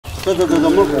走，门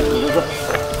口走。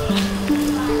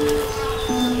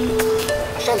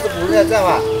上次不是还在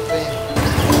吗？对。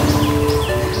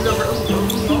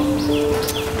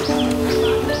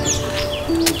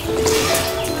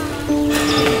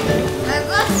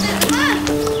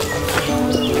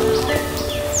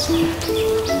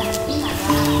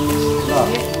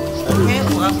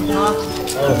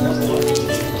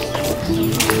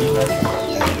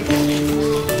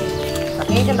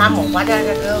Cái cho làm một quả ra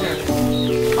cái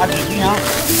à chị nhá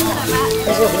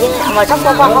mà chắc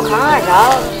qua khó khăn rồi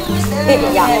sợ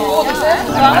dạ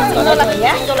đó là gì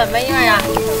á tôi là mấy này à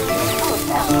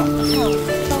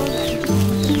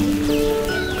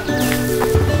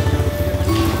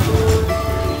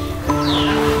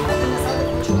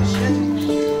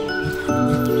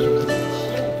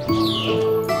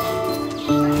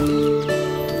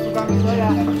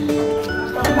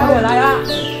Rồi lại á.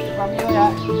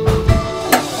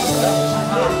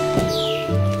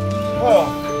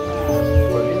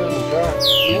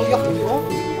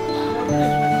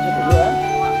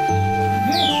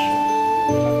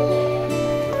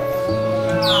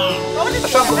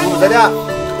 Saan ko pumunta niya?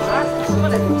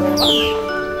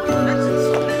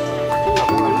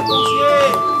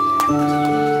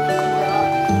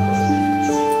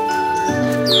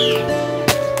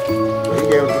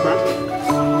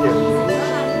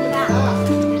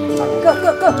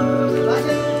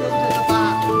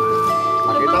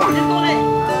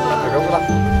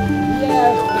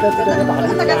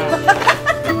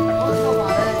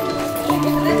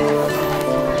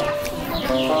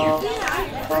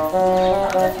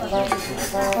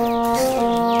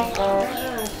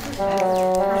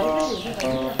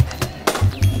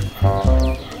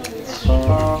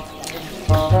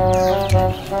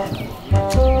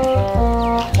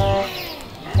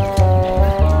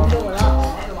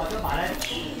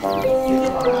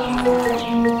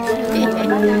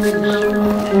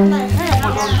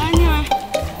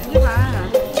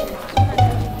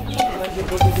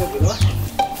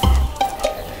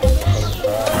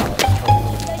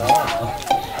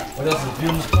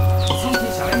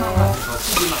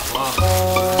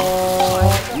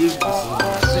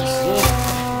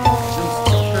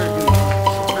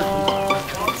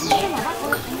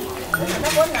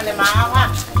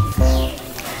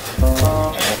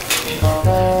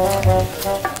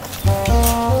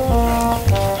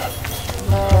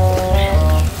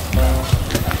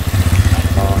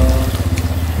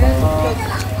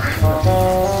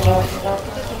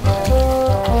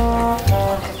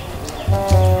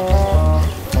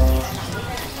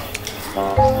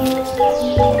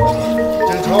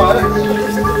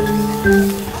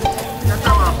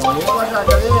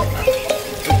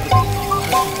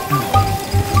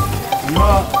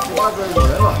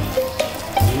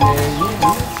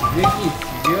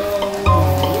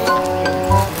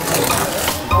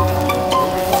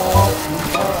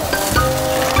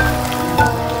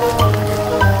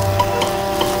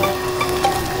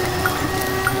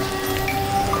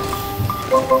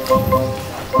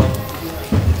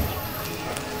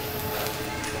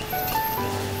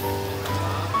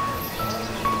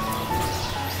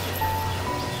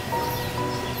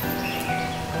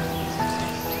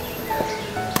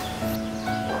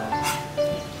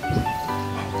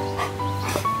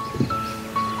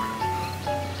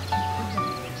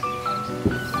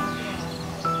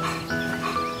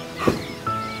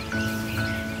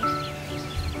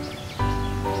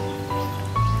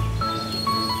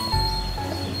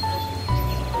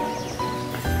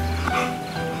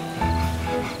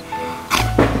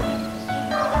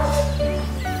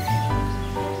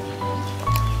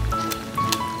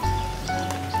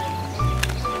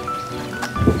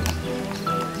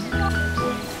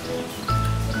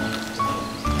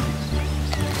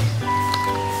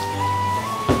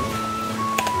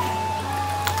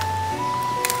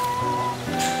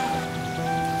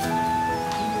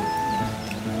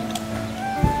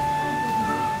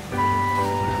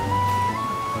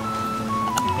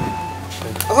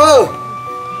 Go.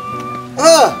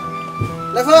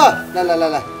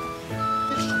来，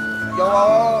有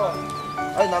啊，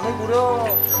哎，那没过了，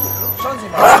上次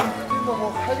嘛，你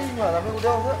我海里嘛，那没过了，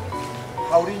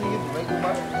好的你不没过吗？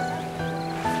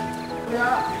对呀，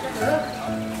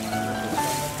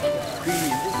可以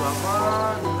不算嘛，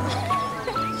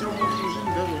小红书是你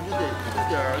的人就得一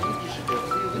点儿，你是的，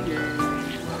只有个点。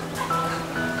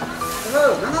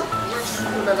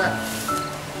来，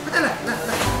快点来，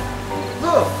走，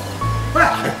快来，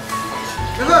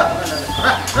来，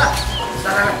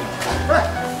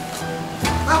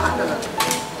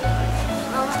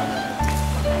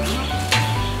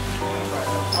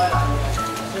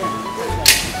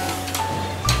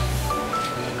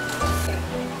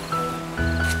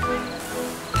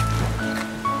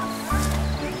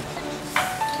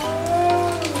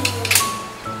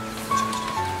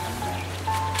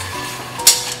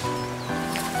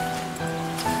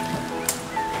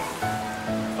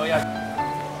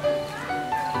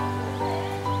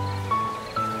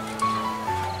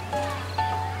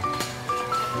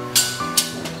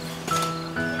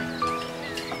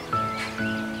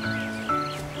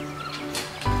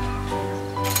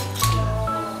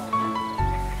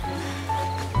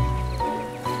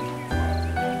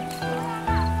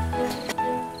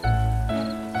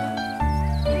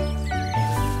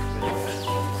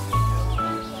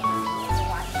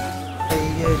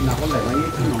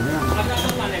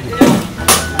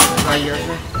哎呀是。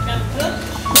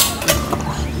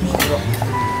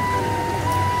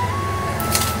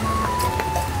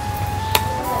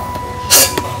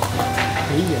可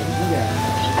以，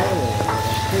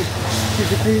其实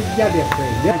可以演的可以，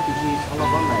就是他老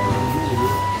板来了，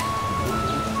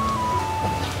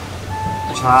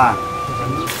菜。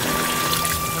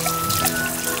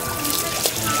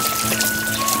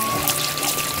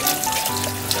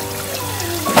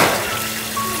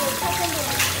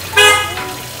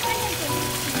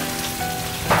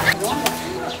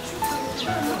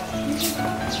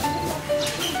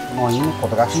哦，因为活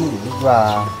得个很路是吧？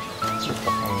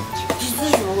其实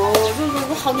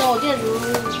如好了点，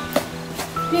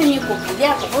因为你过不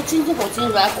了，过不紧就过紧，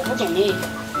乱过不动的。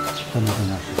等着，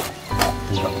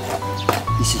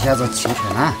一起下做清泉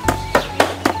啊！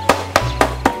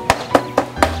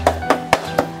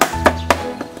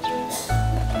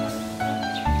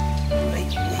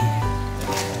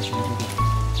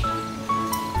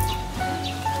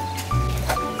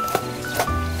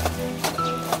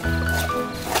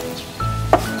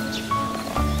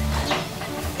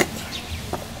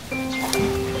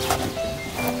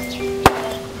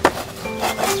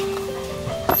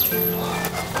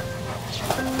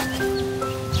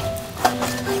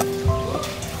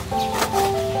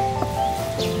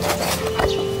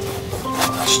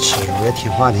吃肉也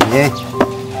挺滑的，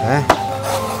哎，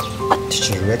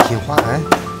吃肉也挺滑，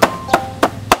哎。